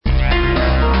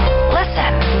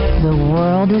The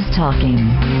world is talking.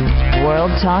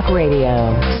 World Talk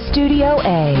Radio, Studio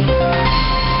A.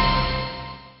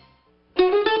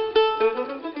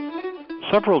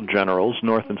 Several generals,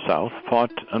 North and South,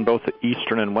 fought on both the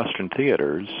Eastern and Western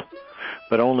theaters,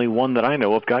 but only one that I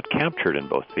know of got captured in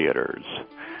both theaters.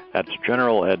 That's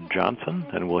General Ed Johnson,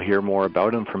 and we'll hear more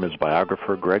about him from his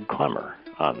biographer, Greg Klemmer,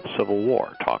 on Civil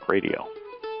War Talk Radio.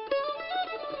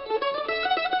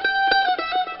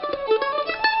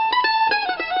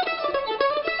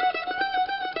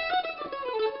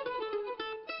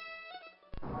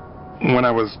 When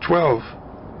I was 12,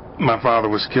 my father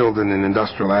was killed in an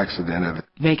industrial accident at the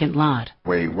vacant lot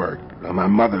where he worked. My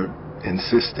mother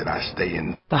insisted I stay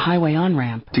in the highway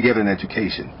on-ramp to get an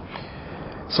education.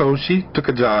 So she took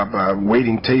a job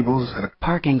waiting tables at a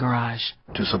parking garage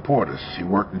to support us. She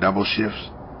worked double shifts,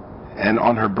 and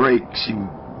on her break, she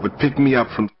would pick me up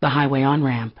from the highway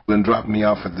on-ramp and drop me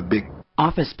off at the big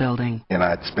office building. And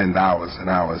I'd spend hours and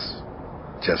hours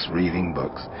just reading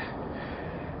books.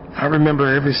 I remember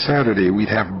every Saturday we'd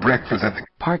have breakfast at the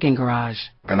parking garage,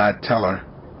 and I'd tell her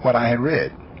what I had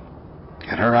read,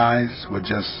 and her eyes would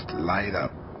just light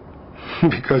up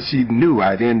because she knew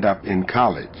I'd end up in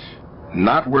college,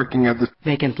 not working at the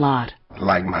vacant lot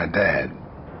like my dad.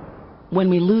 When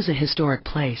we lose a historic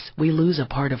place, we lose a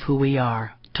part of who we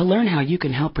are. To learn how you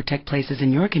can help protect places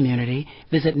in your community,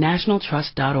 visit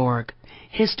nationaltrust.org.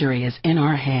 History is in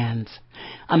our hands.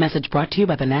 A message brought to you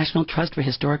by the National Trust for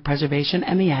Historic Preservation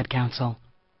and the Ad Council.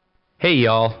 Hey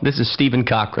y'all, this is Stephen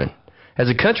Cochran. As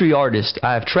a country artist,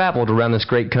 I have traveled around this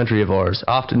great country of ours,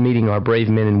 often meeting our brave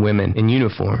men and women in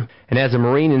uniform. And as a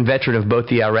Marine and veteran of both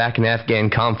the Iraq and Afghan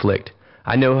conflict,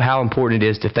 I know how important it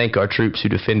is to thank our troops who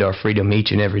defend our freedom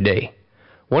each and every day.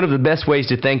 One of the best ways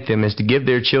to thank them is to give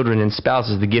their children and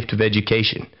spouses the gift of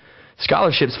education.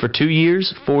 Scholarships for 2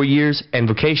 years, 4 years, and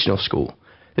vocational school.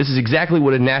 This is exactly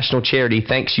what a national charity,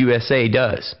 Thanks USA,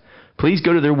 does. Please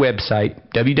go to their website,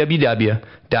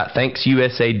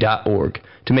 www.thanksusa.org,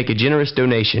 to make a generous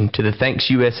donation to the Thanks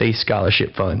USA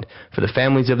Scholarship Fund for the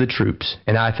families of the troops,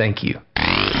 and I thank you.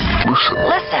 Listen.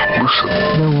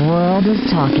 The world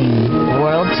is talking.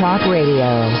 World Talk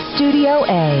Radio, Studio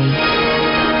A.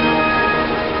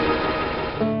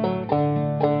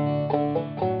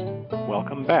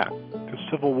 Welcome back to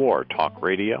Civil War Talk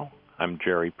Radio. I'm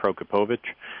Jerry Prokopowicz,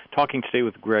 talking today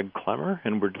with Greg Klemmer,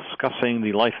 and we're discussing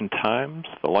the life and times,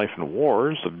 the life and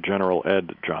wars of General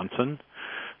Ed Johnson,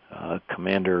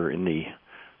 commander in the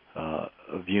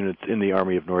of units in the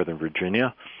Army of Northern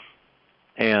Virginia,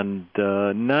 and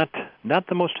not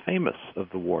the most famous of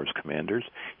the war's commanders.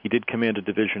 He did command a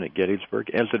division at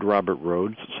Gettysburg, as did Robert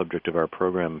Rhodes, subject of our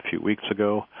program a few weeks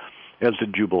ago, as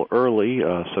did Jubal Early,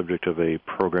 subject of a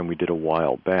program we did a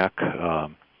while back,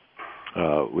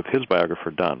 with his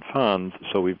biographer, Don Fons.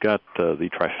 So we've got the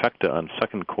trifecta on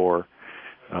Second Corps,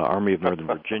 Army of Northern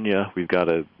Virginia. We've got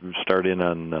to start in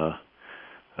on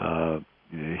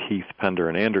Heath, Pender,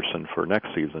 and Anderson for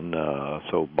next season.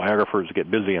 So biographers get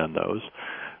busy on those.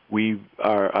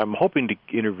 I'm hoping to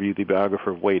interview the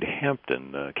biographer of Wade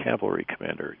Hampton, cavalry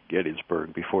commander at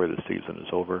Gettysburg, before the season is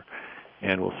over,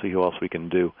 and we'll see who else we can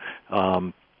do.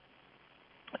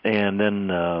 And then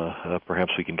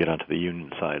perhaps we can get onto the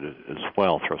Union side as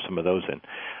well, throw some of those in.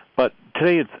 But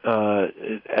today it's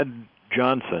Ed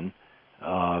Johnson,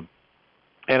 and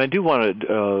I do want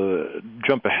to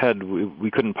jump ahead.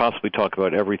 We couldn't possibly talk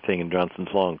about everything in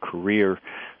Johnson's long career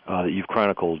that you've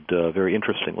chronicled very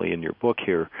interestingly in your book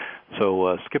here.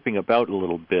 So skipping about a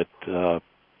little bit,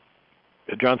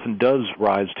 Johnson does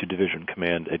rise to division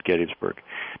command at Gettysburg.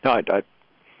 Now,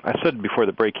 I said before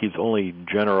the break he's only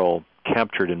general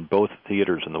captured in both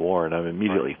theaters in the war, and I'm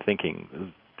immediately thinking,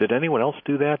 did anyone else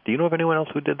do that? Do you know of anyone else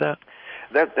who did that?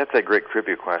 That's a great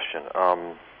trivia question.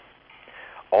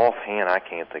 Offhand, I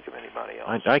can't think of anybody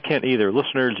else. I can't either.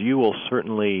 Listeners, you will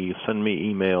certainly send me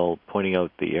email pointing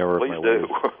out the error of my words.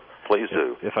 Please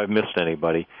do. If I've missed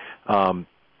anybody.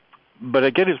 But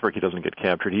at Gettysburg, he doesn't get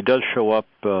captured. He does show up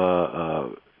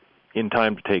in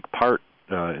time to take part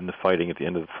in the fighting at the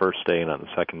end of the first day and on the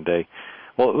second day.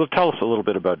 Well, tell us a little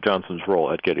bit about Johnson's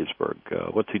role at Gettysburg.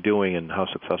 What's he doing and how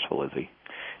successful is he?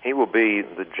 He will be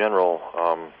the general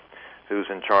who's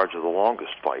in charge of the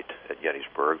longest fight at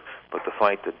Gettysburg, but the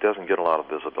fight that doesn't get a lot of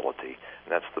visibility, and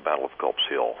that's the Battle of Culp's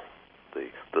Hill, the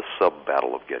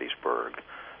sub-battle of Gettysburg.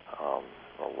 A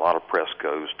lot of press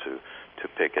goes to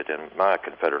Pickett, and my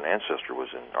Confederate ancestor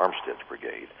was in Armstead's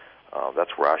brigade.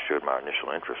 That's where I showed my initial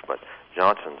interest, but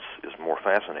Johnson's is more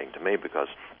fascinating to me because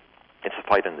it's a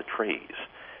fight in the trees,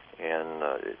 and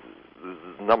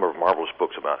a number of marvelous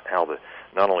books about how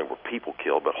not only were people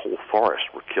killed, but whole forests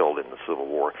were killed in the Civil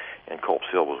War, and Culp's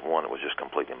Hill was one that was just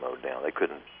completely mowed down. They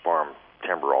couldn't farm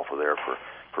timber off of there for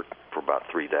about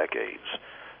 3 decades.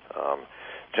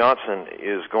 Johnson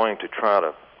is going to try to,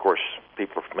 of course,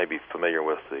 people may be familiar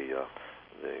with the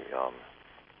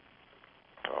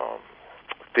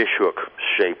fishhook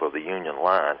shape of the Union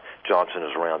line. Johnson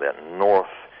is around that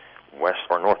northwest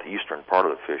or northeastern part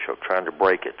of the fishhook, trying to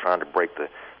break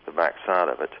the back side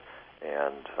of it.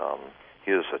 And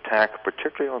his attack,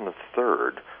 particularly on the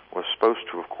 3rd, was supposed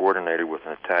to have coordinated with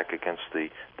an attack against the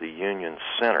Union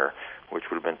center, which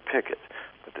would have been Pickett.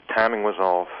 But the timing was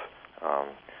off.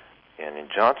 And in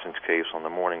Johnson's case, on the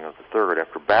morning of the 3rd,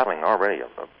 after battling already a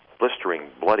blistering,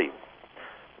 bloody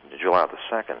July the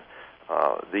 2nd,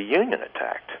 the Union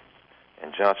attacked,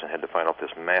 and Johnson had to fight off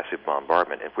this massive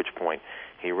bombardment, at which point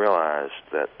he realized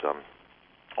that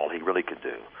all he really could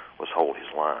do was hold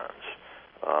his lines.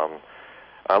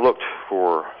 I looked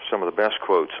for some of the best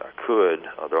quotes I could.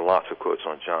 There are lots of quotes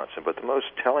on Johnson, but the most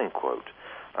telling quote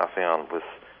I found with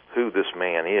who this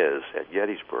man is at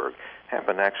Gettysburg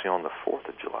happened actually on the 4th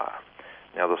of July.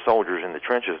 Now, the soldiers in the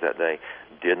trenches that day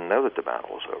didn't know that the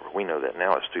battle was over. We know that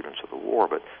now as students of the war,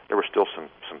 but there was still some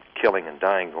killing and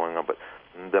dying going on. But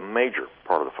the major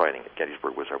part of the fighting at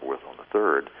Gettysburg was over with on the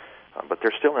 3rd. But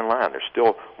they're still in line. They're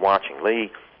still watching.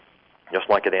 Lee, just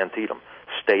like at Antietam,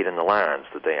 stayed in the lines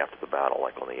the day after the battle,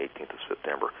 like on the 18th of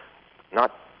September,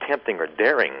 not tempting or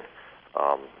daring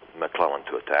McClellan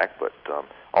to attack, but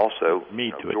also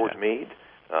George Meade.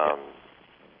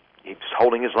 He's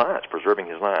holding his lines, preserving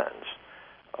his lines.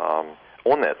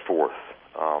 On that 4th,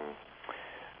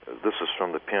 this is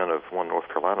from the pen of one North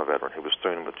Carolina veteran who was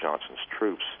thrown in with Johnson's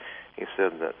troops. He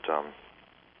said that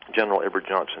General Edward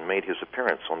Johnson made his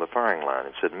appearance on the firing line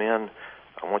and said, "Men,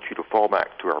 I want you to fall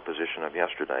back to our position of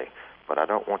yesterday, but I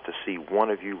don't want to see one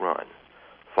of you run.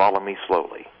 Follow me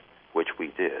slowly," which we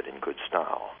did in good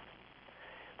style.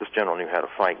 This general knew how to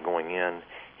fight going in.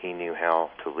 He knew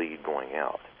how to lead going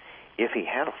out. If he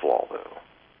had a flaw, though,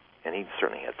 and he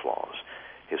certainly had flaws,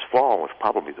 his flaw was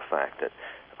probably the fact that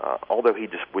although he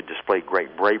would display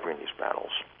great bravery in these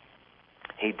battles,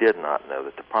 he did not know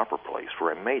that the proper place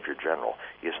for a major general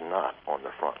is not on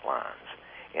the front lines.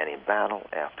 And in battle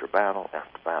after battle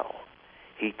after battle,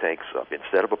 he takes up,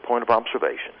 instead of a point of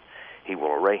observation, he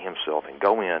will array himself and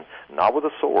go in, not with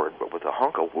a sword, but with a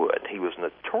hunk of wood. He was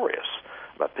notorious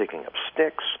about picking up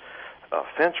sticks,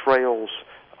 fence rails,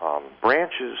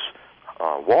 branches,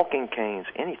 walking canes,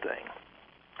 anything.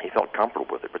 He felt comfortable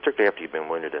with it, particularly after he'd been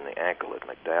wounded in the ankle at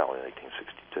McDowell in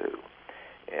 1862.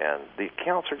 And the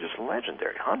accounts are just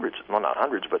legendary. Not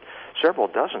hundreds, but several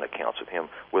dozen accounts of him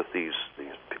with these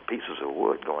pieces of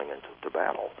wood going into the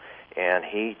battle. And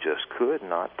he just could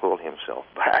not pull himself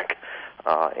back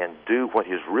and do what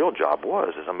his real job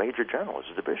was as a major general, as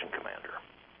a division commander.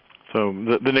 So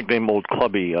the nickname Old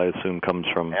Clubby, I assume, comes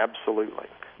from absolutely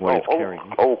what he's carrying.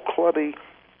 Old Clubby.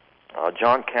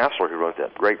 John Castler, who wrote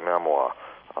that great memoir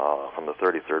from the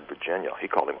 33rd Virginia, he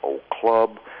called him Old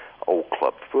Club, Old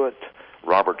Club Foot.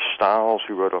 Robert Stiles,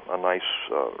 who wrote a nice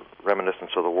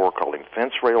reminiscence of the war, called him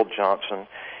Fence Rail Johnson.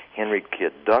 Henry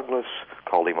Kidd Douglas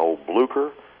called him Old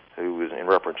Blucher, who was in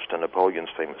reference to Napoleon's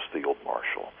famous field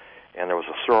marshal. And there was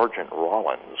a Sergeant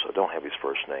Rollins, I don't have his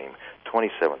first name,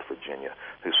 27th Virginia,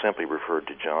 who simply referred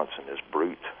to Johnson as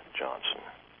Brute Johnson.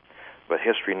 But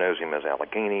history knows him as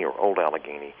Allegheny or Old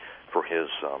Allegheny for his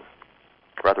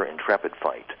rather intrepid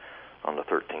fight on the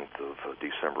 13th of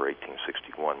December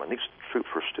 1861, when these troops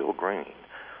were still green,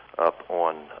 up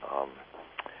on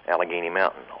Allegheny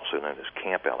Mountain, also known as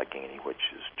Camp Allegheny,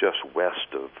 which is just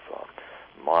west of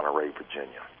Monterey,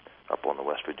 Virginia, up on the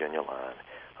West Virginia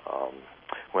line.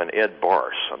 When Ed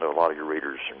Barse, I know a lot of your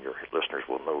readers and your listeners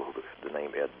will know the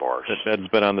name Ed Barse. Ed's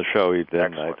been on the show,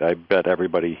 and I bet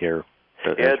everybody here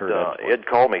has heard Ed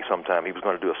called me sometime. He was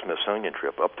going to do a Smithsonian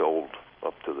trip up to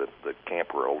the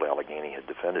camp where Old Allegheny had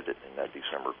defended it in that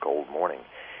December cold morning.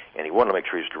 And he wanted to make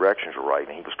sure his directions were right,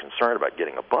 and he was concerned about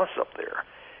getting a bus up there.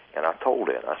 And I told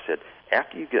Ed, I said,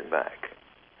 after you get back,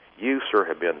 you, sir,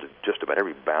 have been to just about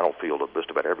every battlefield of just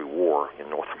about every war in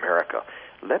North America.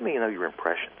 Let me know your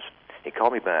impressions. He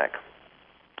called me back.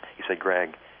 He said,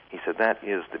 Greg, he said, that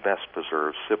is the best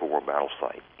preserved Civil War battle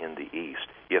site in the East,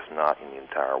 if not in the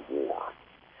entire war.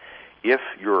 If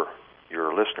your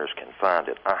listeners can find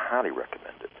it, I highly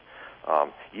recommend it.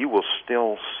 You will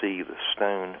still see the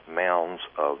stone mounds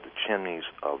of the chimneys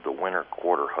of the winter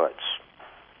quarter huts.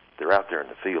 They're out there in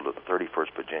the field of the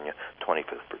 31st Virginia,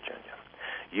 25th Virginia.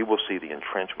 You will see the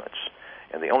entrenchments,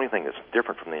 and the only thing that's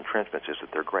different from the entrenchments is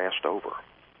that they're grassed over.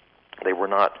 They were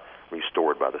not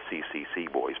restored by the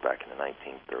CCC boys back in the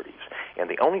 1930s. And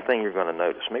the only thing you're going to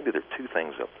notice, maybe there are two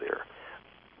things up there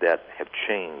that have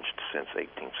changed since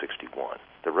 1861.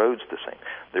 The road's the same.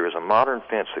 There is a modern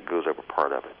fence that goes over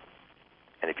part of it.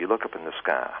 And if you look up in the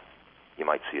sky, you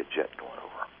might see a jet going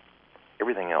over.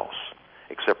 Everything else,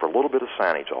 except for a little bit of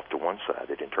signage off to one side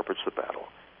that interprets the battle,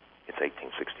 it's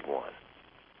 1861.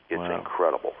 It's wow.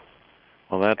 Incredible.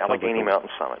 Well, that's Allegheny Mountain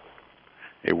Summit.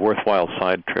 A worthwhile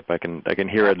side trip. I can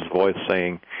hear Ed's voice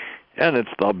saying, and it's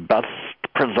the best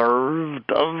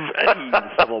preserved of any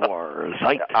Civil War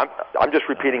site. I'm just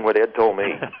repeating what Ed told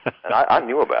me, and I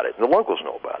knew about it. The locals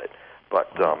know about it,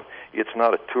 but it's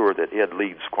not a tour that Ed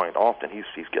leads quite often.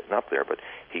 He's getting up there, but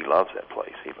he loves that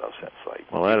place. He loves that site.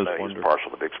 Well, that is wonderful. He's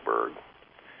partial to Vicksburg.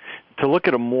 To look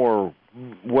at a more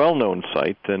well-known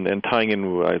site, and tying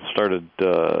in, I started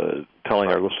telling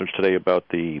our listeners today about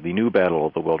the new Battle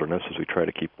of the Wilderness as we try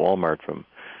to keep Walmart from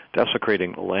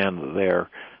desecrating the land there.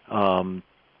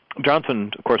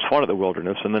 Johnson, of course, fought at the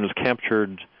Wilderness and then was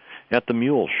captured at the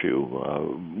Mule Shoe.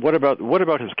 What about what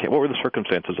were the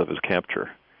circumstances of his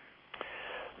capture?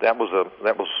 That was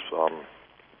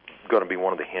going to be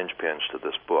one of the hinge pins to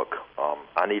this book.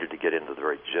 I needed to get into the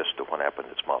very gist of what happened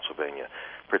at Spotsylvania,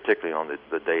 particularly on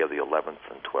the day of the 11th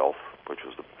and 12th, which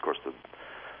was, of course,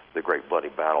 the Great Bloody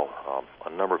Battle. A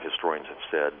number of historians have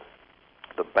said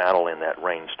the battle in that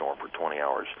rainstorm for 20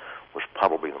 hours was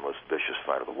probably the most vicious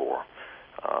fight of the war.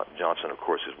 Johnson, of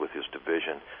course, is with his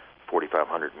division,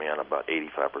 4,500 men. About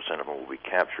 85% of them will be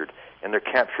captured, and they're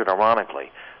captured,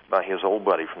 ironically, by his old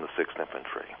buddy from the 6th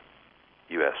Infantry,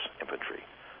 U.S. Infantry,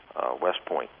 West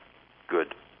Point,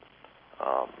 good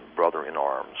brother in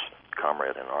arms,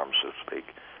 comrade in arms, so to speak,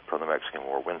 from the Mexican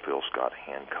War, Winfield Scott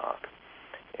Hancock.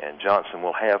 And Johnson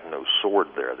will have no sword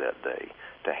there that day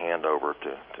to hand over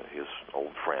to his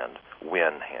old friend,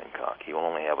 Win Hancock. He will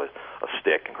only have a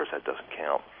stick, and of course that doesn't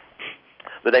count.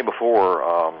 The day before,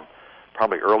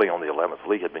 probably early on the 11th,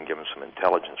 Lee had been given some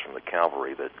intelligence from the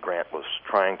cavalry that Grant was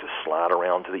trying to slide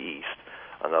around to the east,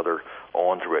 another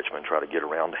on to Richmond, try to get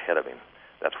around ahead of him.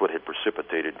 That's what had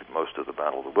precipitated most of the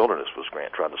Battle of the Wilderness, was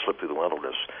Grant tried to slip through the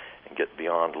wilderness and get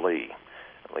beyond Lee.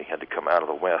 Lee had to come out of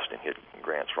the west and hit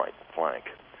Grant's right flank.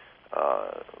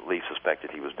 Lee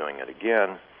suspected he was doing it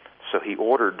again, so he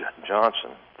ordered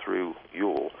Johnson, through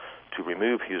Ewell, to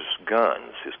remove his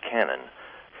guns, his cannon,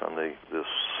 from this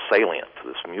salient,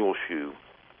 this mule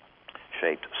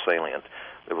shoe-shaped salient.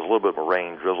 There was a little bit of a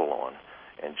rain drizzle on,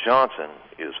 and Johnson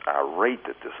is irate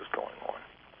that this is going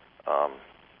on.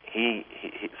 He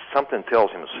something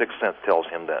tells him, a sixth sense tells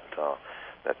him that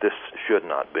this should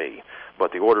not be.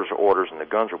 But the orders are orders, and the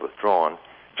guns are withdrawn.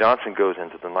 Johnson goes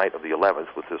into the night of the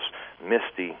 11th with this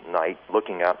misty night,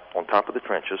 looking out on top of the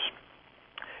trenches,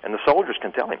 and the soldiers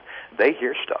can tell him they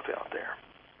hear stuff out there.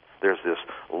 There's this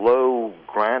low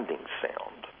grinding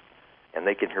sound, and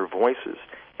they can hear voices,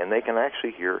 and they can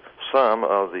actually hear some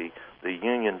of the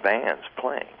Union bands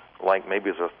playing, like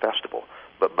maybe it's a festival.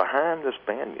 But behind this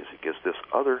band music is this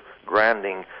other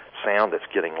grinding sound that's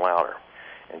getting louder.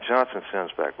 And Johnson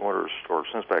sends back orders, or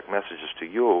sends back messages to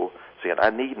Ewell saying, I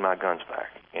need my guns back.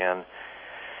 And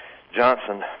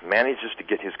Johnson manages to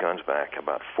get his guns back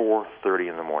about 4:30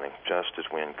 in the morning, just as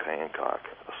when Hancock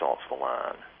assaults the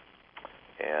line.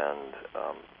 And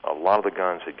a lot of the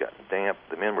guns had gotten damp.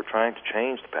 The men were trying to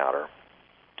change the powder,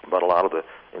 but a lot of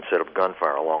instead of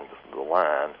gunfire along the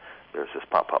line, there's this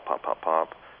pop, pop, pop, pop,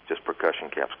 pop, just percussion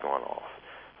caps going off.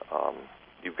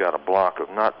 You've got a block of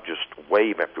not just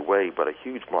wave after wave, but a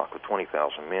huge block of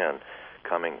 20,000 men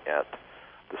coming at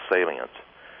the salient.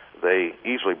 They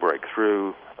easily break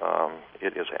through.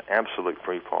 It is an absolute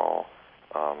free fall.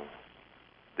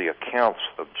 The accounts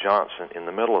of Johnson in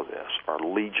the middle of this are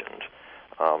legend.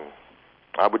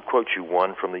 I would quote you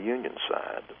one from the Union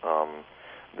side.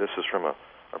 This is from a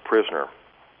prisoner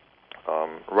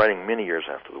writing many years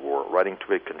after the war, writing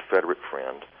to a Confederate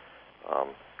friend.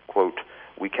 Quote,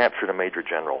 we captured a major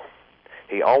general.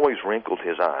 He always wrinkled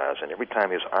his eyes, and every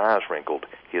time his eyes wrinkled,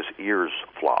 his ears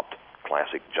flopped.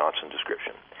 Classic Johnson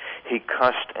description. He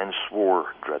cussed and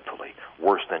swore dreadfully,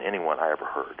 worse than anyone I ever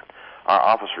heard. Our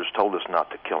officers told us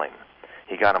not to kill him.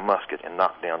 He got a musket and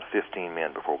knocked down 15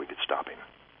 men before we could stop him.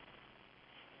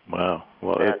 Wow.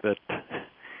 Well,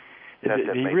 he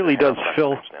really does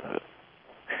fill.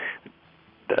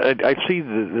 I see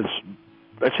this.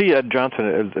 I see Ed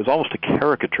Johnson as almost a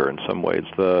caricature in some ways.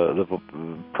 The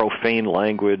profane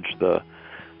language, the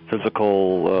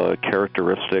physical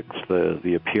characteristics,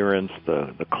 the appearance,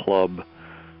 the club,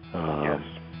 yes.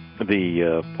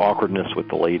 The awkwardness with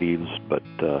the ladies. But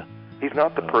he's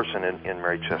not the person in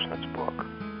Mary Chestnut's book.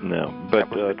 No, but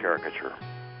that was the caricature.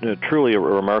 truly a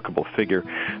remarkable figure.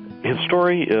 His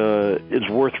story is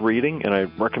worth reading, and I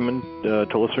recommend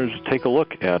to listeners to take a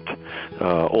look at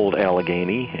Old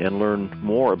Allegheny and learn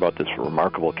more about this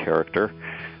remarkable character.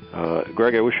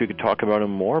 Greg, I wish we could talk about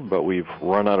him more, but we've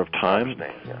run out of time.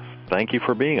 Yes. Thank you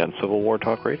for being on Civil War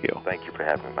Talk Radio. Thank you for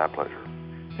having me. My pleasure.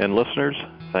 And listeners,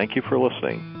 thank you for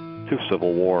listening to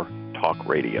Civil War Talk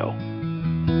Radio.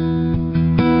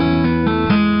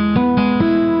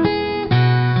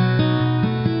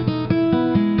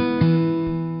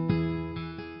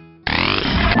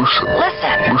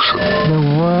 Listen.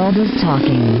 The world is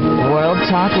talking. World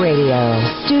Talk Radio.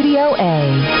 Studio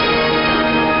A.